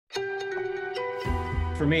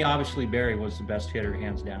for me, obviously Barry was the best hitter,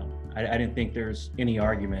 hands down. I didn't think there's any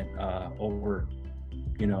argument over,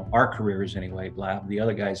 our careers anyway. The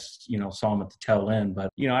other guys, saw him at the tail end.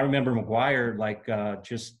 But, I remember McGwire,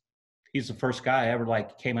 he's the first guy I ever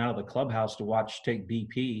came out of the clubhouse to watch take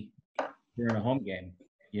BP during a home game.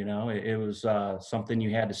 It was something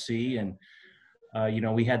you had to see. And,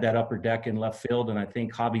 we had that upper deck in left field, and I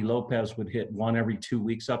think Javi Lopez would hit one every 2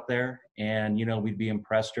 weeks up there. And, we'd be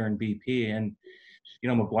impressed during BP. And,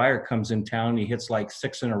 McGwire comes in town, he hits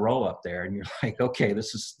 6 in a row up there. And you're like, okay,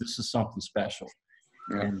 this is something special.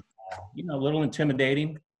 Yeah. And, a little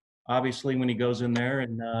intimidating, obviously, when he goes in there.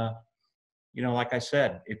 And, like I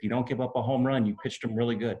said, if you don't give up a home run, you pitched him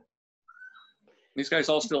really good. These guys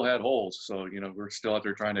all still had holes. So, we're still out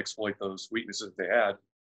there trying to exploit those weaknesses they had.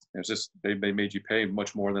 And it's just they made you pay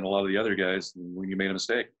much more than a lot of the other guys when you made a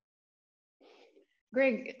mistake.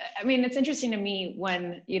 Greg, I mean, it's interesting to me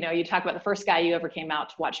when, you talk about the first guy you ever came out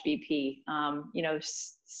to watch BP,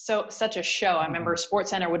 such a show. I remember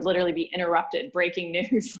SportsCenter would literally be interrupted, breaking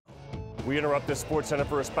news. We interrupt this SportsCenter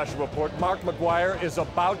for a special report. Mark McGwire is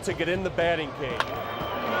about to get in the batting cage.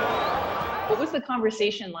 What was the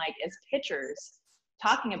conversation like as pitchers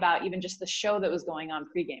talking about even just the show that was going on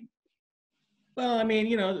pregame? Well, I mean,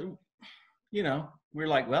 we're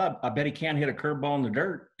like, well, I bet he can't hit a curveball in the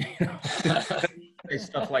dirt.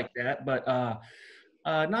 Stuff like that. But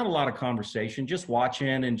not a lot of conversation, just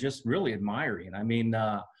watching and just really admiring. I mean,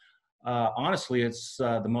 honestly, it's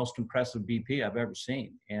the most impressive BP I've ever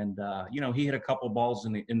seen. And, he hit a couple balls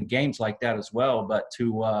in the games like that as well. But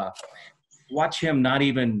to watch him not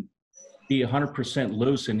even be 100%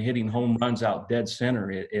 loose and hitting home runs out dead center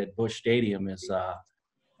at Busch Stadium is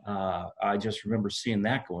I just remember seeing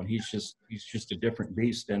that going. He's just a different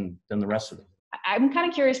beast than the rest of them. I'm kind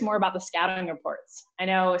of curious more about the scouting reports. I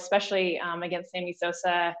know, especially against Sammy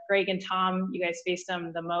Sosa, Greg and Tom, you guys faced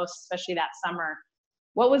him the most, especially that summer.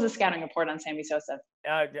 What was the scouting report on Sammy Sosa?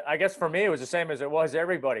 I guess for me, it was the same as it was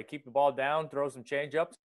everybody. Keep the ball down, throw some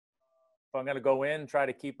change-ups. If I'm going to go in, try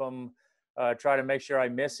to keep them, try to make sure I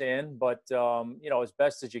miss in. But, as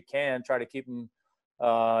best as you can, try to keep them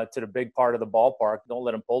to the big part of the ballpark. Don't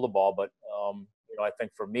let him pull the ball. But, I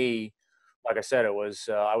think for me, like I said, it was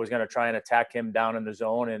I was going to try and attack him down in the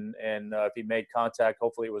zone. And if he made contact,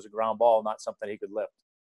 hopefully it was a ground ball, not something he could lift.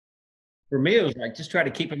 For me, it was just try to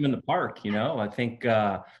keep him in the park. I think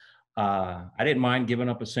I didn't mind giving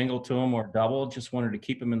up a single to him or a double. Just wanted to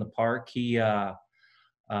keep him in the park. He, the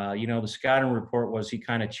scouting report was he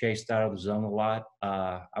kind of chased out of the zone a lot.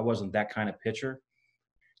 I wasn't that kind of pitcher.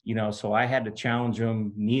 So I had to challenge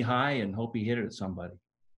him knee high and hope he hit it at somebody.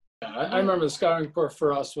 I remember the scouting report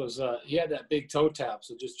for us was he had that big toe tap,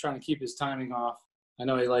 so just trying to keep his timing off. I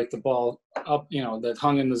know he liked the ball up, that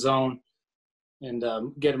hung in the zone and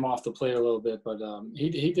get him off the plate a little bit, but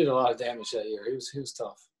he did a lot of damage that year. He was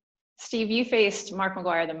tough. Steve, you faced Mark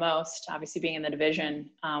McGwire the most, obviously being in the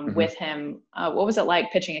division with him. What was it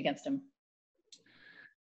like pitching against him?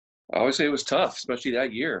 I always say it was tough, especially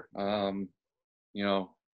that year.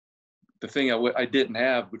 The thing I didn't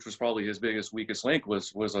have, which was probably his biggest, weakest link,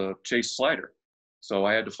 was a chase slider. So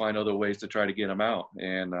I had to find other ways to try to get him out.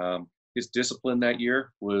 And his discipline that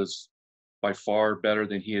year was by far better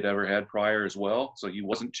than he had ever had prior as well. So he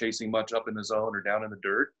wasn't chasing much up in the zone or down in the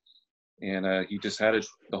dirt. And he just had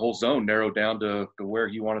the whole zone narrowed down to where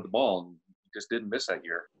he wanted the ball. And he just didn't miss that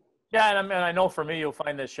year. Yeah, and I know for me you'll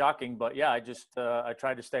find this shocking, but yeah, I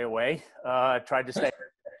tried to stay away. I tried to stay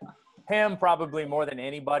him probably more than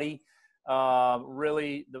anybody.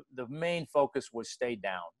 Really, the main focus was stay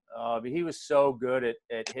down. He was so good at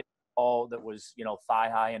hitting the ball that was, thigh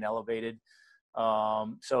high and elevated.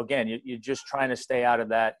 So again, you're just trying to stay out of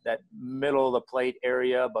that middle of the plate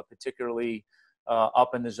area, but particularly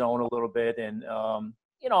up in the zone a little bit. And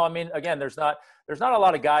again, there's not a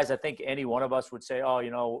lot of guys. I think any one of us would say,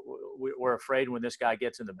 we're afraid when this guy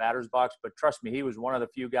gets in the batter's box. But trust me, he was one of the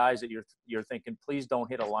few guys that you're thinking, please don't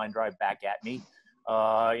hit a line drive back at me.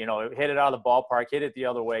 Hit it out of the ballpark, hit it the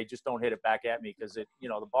other way. Just don't hit it back at me because the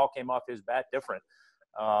ball came off his bat different.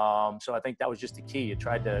 So I think that was just the key. You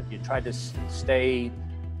tried to stay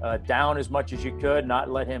down as much as you could,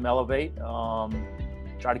 not let him elevate.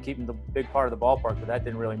 Try to keep him the big part of the ballpark, but that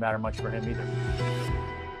didn't really matter much for him either.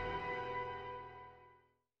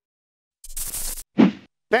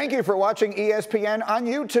 Thank you for watching ESPN on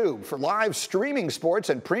YouTube. For live streaming sports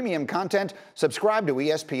and premium content, subscribe to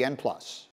ESPN+.